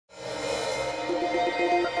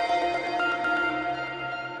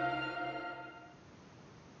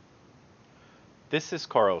This is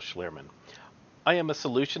Karl Schlierman. I am a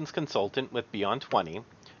solutions consultant with Beyond 20,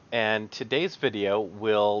 and today's video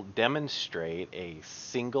will demonstrate a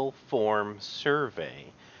single form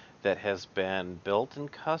survey that has been built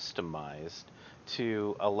and customized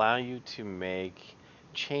to allow you to make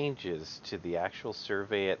changes to the actual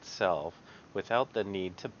survey itself without the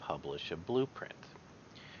need to publish a blueprint.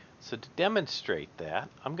 So to demonstrate that,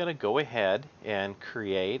 I'm going to go ahead and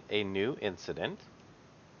create a new incident.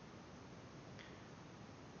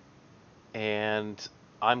 And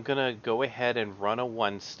I'm going to go ahead and run a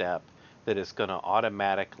one-step that is going to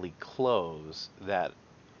automatically close that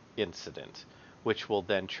incident, which will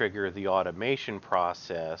then trigger the automation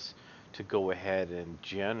process to go ahead and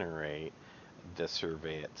generate the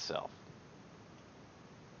survey itself.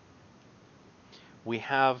 We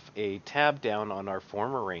have a tab down on our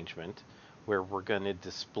form arrangement where we're going to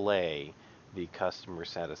display the customer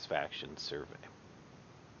satisfaction survey.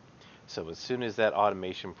 So as soon as that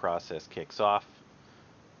automation process kicks off,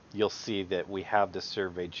 you'll see that we have the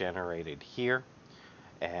survey generated here.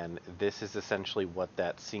 And this is essentially what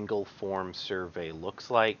that single form survey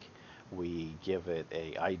looks like. We give it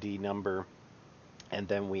a ID number, and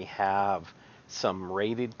then we have some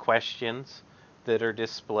rated questions that are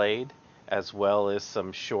displayed, as well as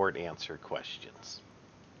some short answer questions.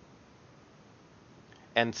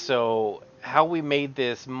 And so how we made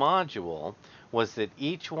this module was that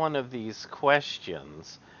each one of these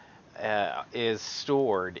questions is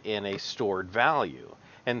stored in a stored value.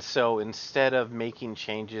 And so instead of making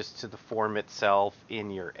changes to the form itself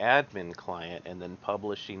in your admin client and then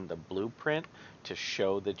publishing the blueprint to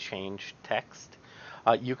show the changed text,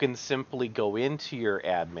 you can simply go into your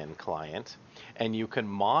admin client and you can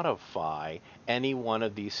modify any one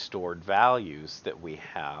of these stored values that we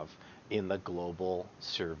have in the global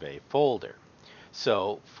survey folder.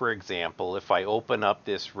 So, for example, if I open up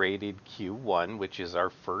this rated Q1, which is our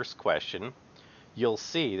first question, you'll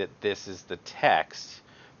see that this is the text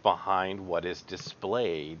behind what is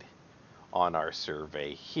displayed on our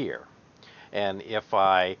survey here. And if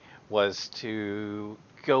I was to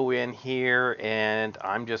go in here and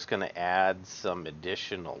I'm just going to add some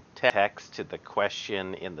additional text to the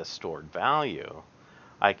question in the stored value,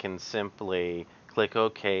 I can simply click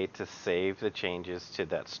OK to save the changes to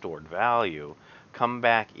that stored value, come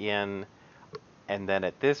back in, and then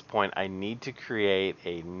at this point I need to create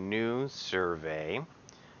a new survey.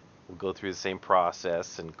 We'll go through the same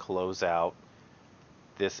process and close out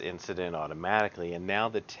this incident automatically, and now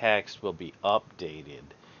the text will be updated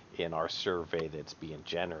in our survey that's being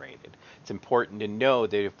generated. It's important to know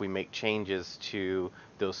that if we make changes to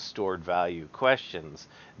those stored value questions,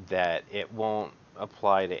 that it won't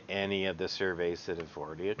apply to any of the surveys that have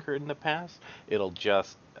already occurred in the past. It'll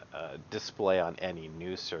just display on any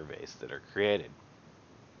new surveys that are created.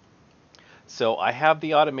 So I have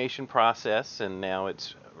the automation process, and now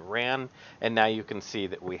it's ran, and now you can see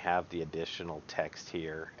that we have the additional text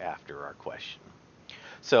here after our question.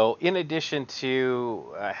 So in addition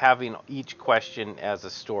to having each question as a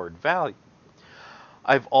stored value,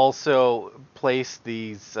 I've also placed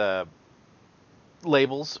these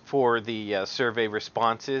labels for the survey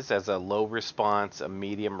responses as a low response, a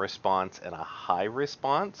medium response, and a high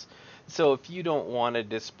response. So if you don't want to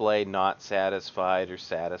display not satisfied or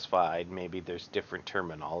satisfied, maybe there's different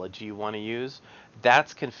terminology you want to use,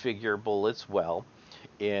 that's configurable as well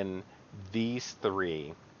in these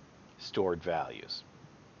three stored values.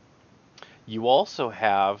 You also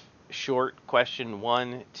have short question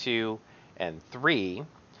 1, 2, and 3.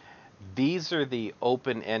 These are the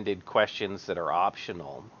open-ended questions that are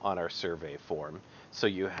optional on our survey form. So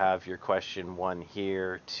you have your question 1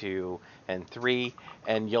 here, 2, and 3,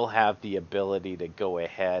 and you'll have the ability to go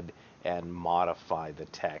ahead and modify the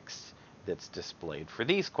text that's displayed for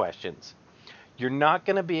these questions. You're not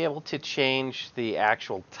going to be able to change the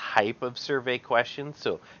actual type of survey questions,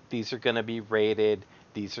 so these are going to be rated,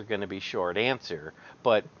 these are going to be short answer,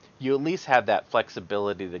 but you at least have that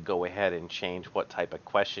flexibility to go ahead and change what type of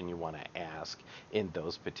question you want to ask in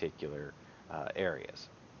those particular areas.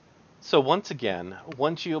 So once again,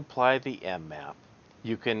 once you apply the mmap,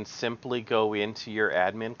 you can simply go into your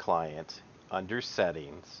admin client under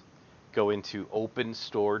Settings, go into Open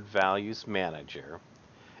Stored Values Manager,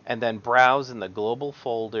 and then browse in the global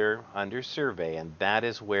folder under Survey, and that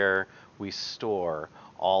is where we store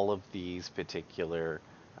all of these particular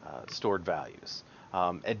stored values.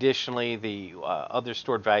 Additionally, the other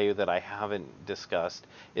stored value that I haven't discussed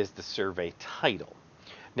is the survey title.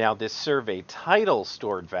 Now, this survey title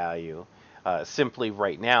stored value simply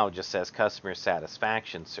right now just says Customer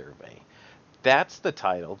Satisfaction Survey. That's the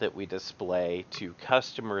title that we display to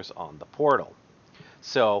customers on the portal.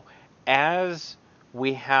 So as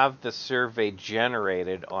we have the survey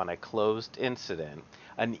generated on a closed incident,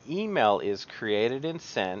 an email is created and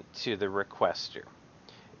sent to the requester.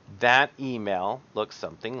 That email looks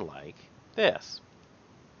something like this.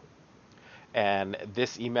 And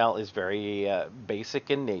this email is very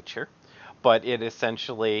basic in nature, but it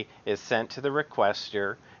essentially is sent to the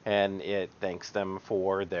requester and it thanks them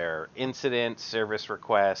for their incident, service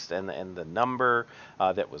request, and the number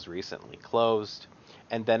that was recently closed.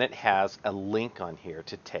 And then it has a link on here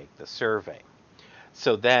to take the survey.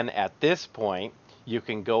 So then at this point, you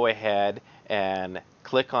can go ahead and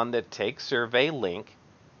click on the Take Survey link,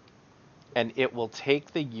 and it will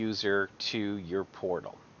take the user to your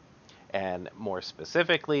portal, and more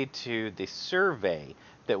specifically to the survey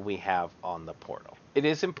that we have on the portal. It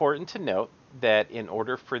is important to note that in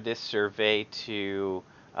order for this survey to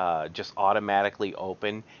just automatically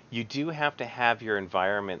open, you do have to have your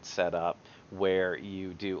environment set up where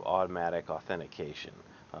you do automatic authentication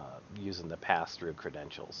using the pass-through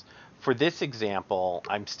credentials. For this example,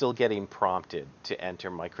 I'm still getting prompted to enter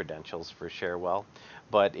my credentials for Cherwell,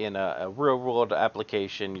 but in a real-world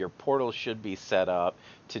application, your portal should be set up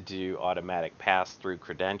to do automatic pass-through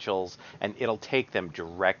credentials, and it'll take them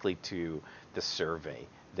directly to the survey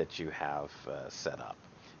that you have set up.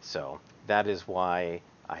 So that is why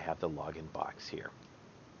I have the login box here.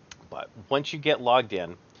 But once you get logged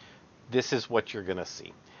in, this is what you're going to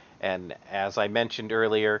see. And as I mentioned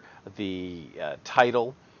earlier, the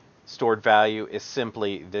title stored value is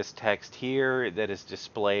simply this text here that is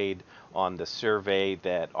displayed on the survey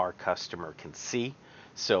that our customer can see.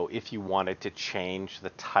 So if you wanted to change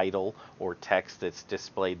the title or text that's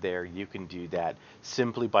displayed there, you can do that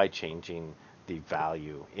simply by changing the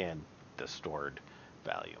value in the stored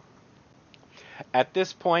value. At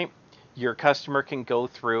this point, your customer can go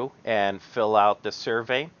through and fill out the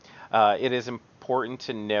survey. It is important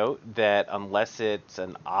to note that unless it's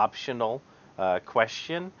an optional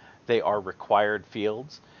question, they are required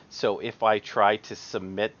fields. So if I try to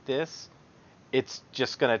submit this, it's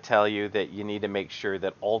just going to tell you that you need to make sure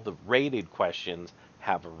that all the rated questions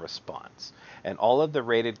have a response. And all of the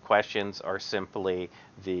rated questions are simply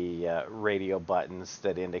the radio buttons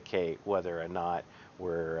that indicate whether or not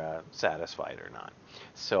we're satisfied or not.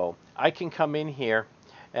 So I can come in here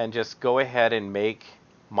and just go ahead and make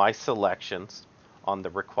my selections on the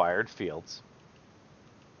required fields.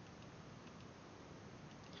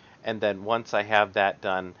 And then once I have that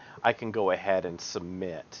done, I can go ahead and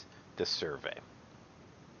submit the survey.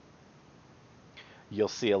 You'll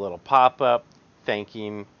see a little pop-up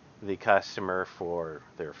thanking the customer for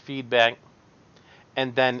their feedback,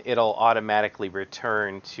 and then it'll automatically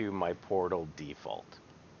return to my portal default.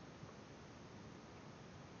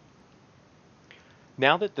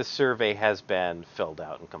 Now that the survey has been filled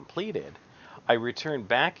out and completed, I return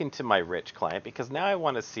back into my rich client because now I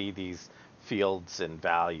want to see these fields and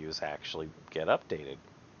values actually get updated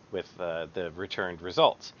with the returned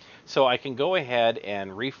results. So I can go ahead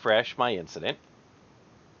and refresh my incident.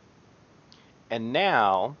 And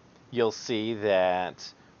now you'll see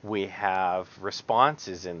that we have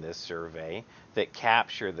responses in this survey that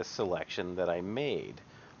capture the selection that I made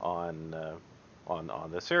on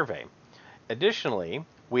the survey. Additionally,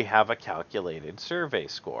 we have a calculated survey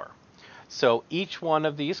score. So each one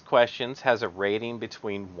of these questions has a rating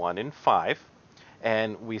between 1 and 5,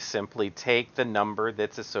 and we simply take the number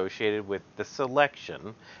that's associated with the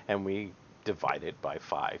selection and we divide it by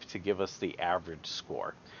 5 to give us the average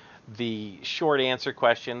score. The short answer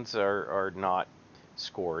questions are not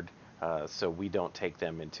scored, so we don't take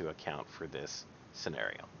them into account for this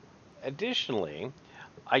scenario. Additionally,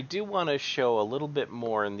 I do want to show a little bit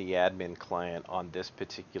more in the admin client on this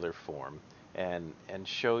particular form and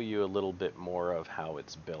show you a little bit more of how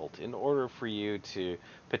it's built in order for you to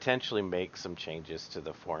potentially make some changes to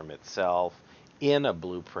the form itself in a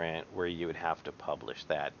blueprint where you would have to publish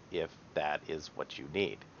that if that is what you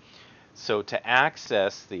need. So to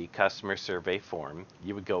access the customer survey form,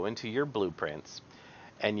 you would go into your blueprints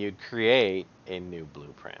and you'd create a new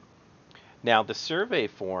blueprint. Now the survey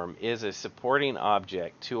form is a supporting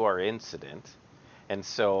object to our incident, and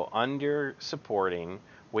so under supporting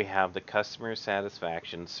we have the customer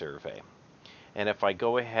satisfaction survey. And if I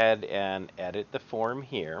go ahead and edit the form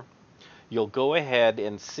here, you'll go ahead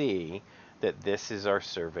and see that this is our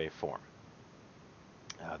survey form.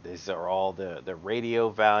 These are all the radio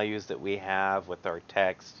values that we have with our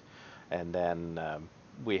text, and then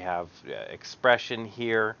we have expression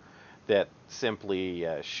here that simply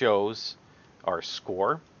shows our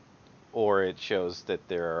score, or it shows that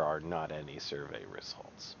there are not any survey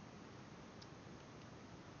results.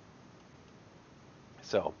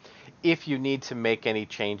 So if you need to make any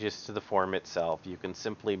changes to the form itself, you can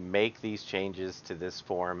simply make these changes to this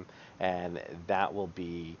form, and that will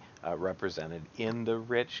be represented in the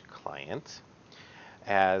rich client,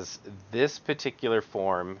 as this particular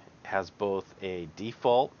form has both a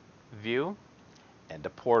default view and a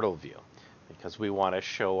portal view, because we want to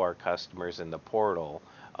show our customers in the portal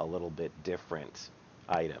a little bit different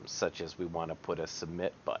items, such as we want to put a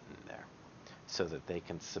submit button there so that they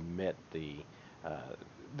can submit the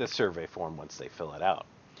survey form once they fill it out.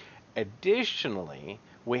 Additionally,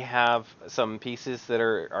 we have some pieces that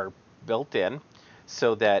are built in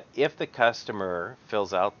so that if the customer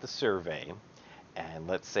fills out the survey, and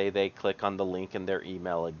let's say they click on the link in their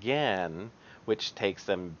email again, which takes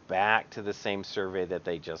them back to the same survey that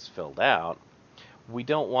they just filled out, we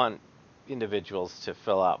don't want individuals to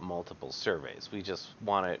fill out multiple surveys. We just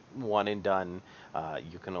want it one and done.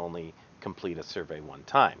 You can only complete a survey one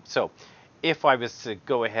time. So if I was to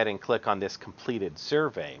go ahead and click on this completed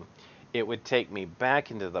survey, it would take me back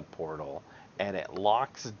into the portal, and it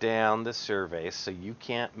locks down the survey so you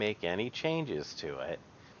can't make any changes to it.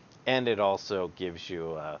 And it also gives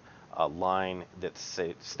you a line that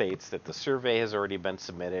states that the survey has already been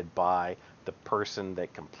submitted by the person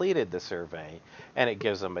that completed the survey, and it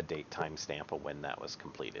gives them a date timestamp of when that was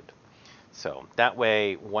completed. So that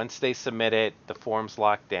way, once they submit it, the form's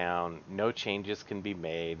locked down, no changes can be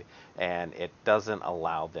made, and it doesn't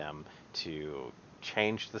allow them to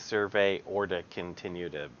change the survey or to continue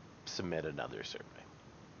to submit another survey.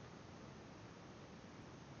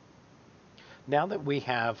 Now that we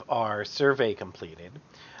have our survey completed,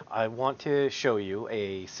 I want to show you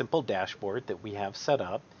a simple dashboard that we have set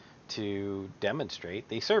up to demonstrate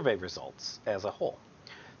the survey results as a whole.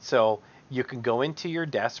 So you can go into your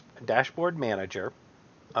dashboard manager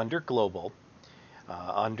under Global,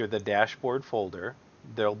 under the dashboard folder,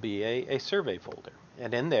 there'll be a survey folder.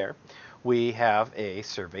 And in there, we have a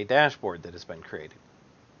survey dashboard that has been created.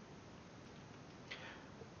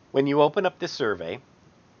 When you open up this survey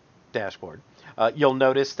dashboard, you'll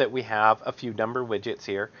notice that we have a few number widgets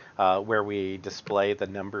here where we display the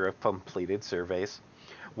number of completed surveys.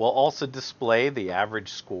 We'll also display the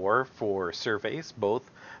average score for surveys, both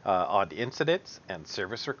on incidents and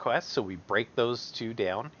service requests, so we break those two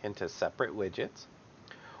down into separate widgets.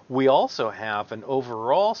 We also have an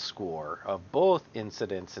overall score of both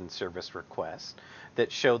incidents and service requests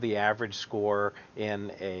that show the average score in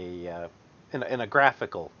a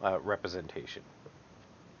graphical representation.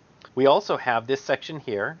 We also have this section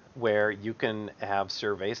here where you can have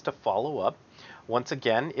surveys to follow up. Once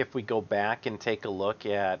again, if we go back and take a look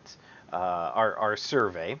at our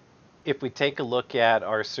survey, if we take a look at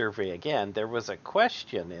our survey again, there was a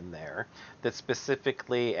question in there that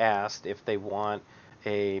specifically asked if they want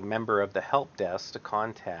a member of the help desk to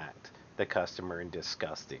contact the customer and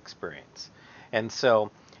discuss the experience. And so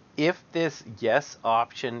if this yes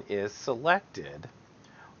option is selected,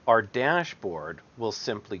 our dashboard will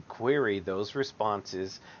simply query those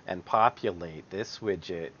responses and populate this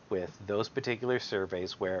widget with those particular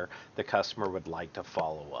surveys where the customer would like to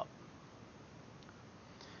follow up.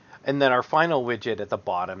 And then our final widget at the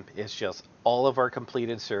bottom is just all of our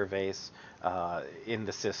completed surveys in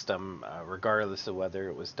the system, regardless of whether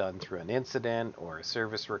it was done through an incident or a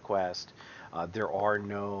service request. There are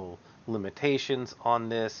no limitations on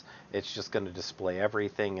this. It's just going to display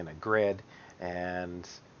everything in a grid, and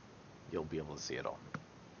you'll be able to see it all.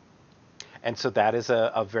 And so that is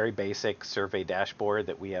a very basic survey dashboard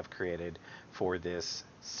that we have created for this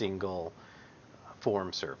single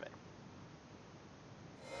form survey.